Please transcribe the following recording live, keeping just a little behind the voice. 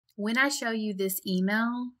When I show you this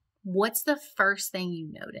email, what's the first thing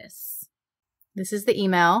you notice? This is the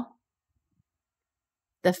email.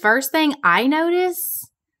 The first thing I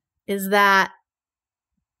notice is that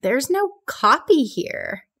there's no copy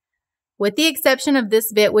here. With the exception of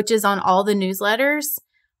this bit, which is on all the newsletters,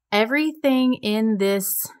 everything in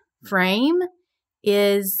this frame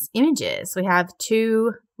is images. We have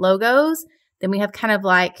 2 logos. Then we have kind of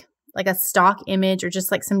like a stock image or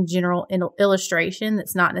just like some general illustration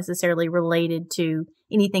that's not necessarily related to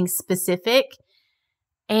anything specific.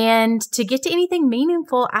 And to get to anything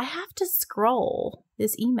meaningful, I have to scroll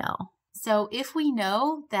this email. So if we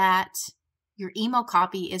know that your email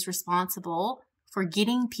copy is responsible for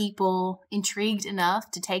getting people intrigued enough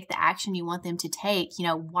to take the action you want them to take,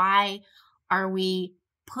 why are we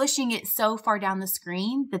pushing it so far down the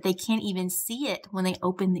screen that they can't even see it when they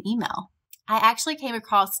open the email? I actually came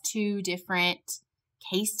across 2 different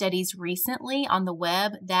case studies recently on the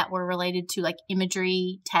web that were related to like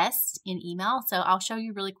imagery tests in email. So I'll show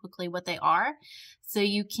you really quickly what they are so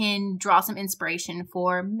you can draw some inspiration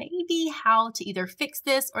for maybe how to either fix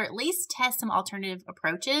this or at least test some alternative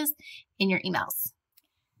approaches in your emails.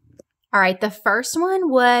 All right, the first one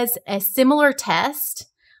was a similar test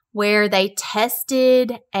where they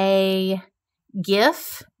tested a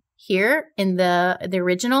GIF here in the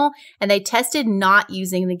original, and they tested not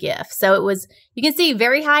using the GIF. So it was, you can see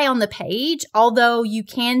very high on the page, although you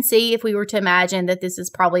can see if we were to imagine that this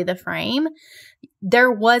is probably the frame,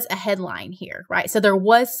 there was a headline here, right? So there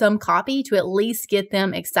was some copy to at least get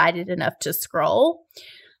them excited enough to scroll.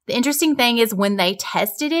 The interesting thing is when they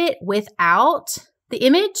tested it without the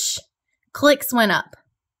image, clicks went up.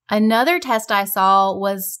 Another test I saw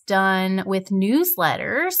was done with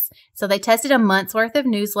newsletters. So they tested a month's worth of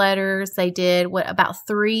newsletters. They did about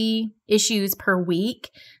 3 issues per week.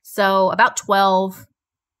 So about 12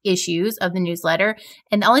 issues of the newsletter.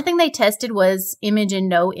 And the only thing they tested was image and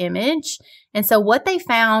no image. And so what they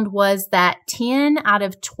found was that 10 out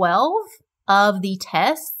of 12 of the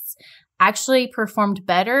tests actually performed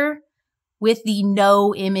better with the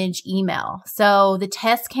no image email. So the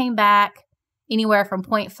test came back anywhere from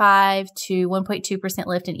 0.5 to 1.2%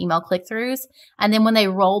 lift in email click-throughs. And then when they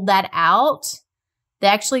rolled that out, they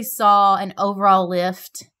actually saw an overall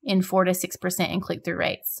lift in 4 to 6% in click-through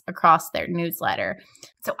rates across their newsletter.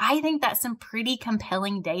 So I think that's some pretty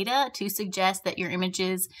compelling data to suggest that your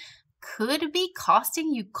images could be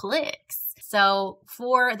costing you clicks. So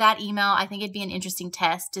for that email, I think it'd be an interesting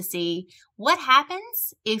test to see what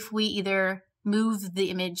happens if we either move the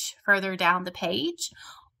image further down the page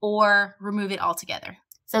or remove it altogether.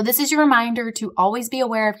 So this is your reminder to always be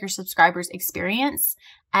aware of your subscribers' experience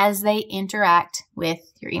as they interact with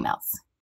your emails.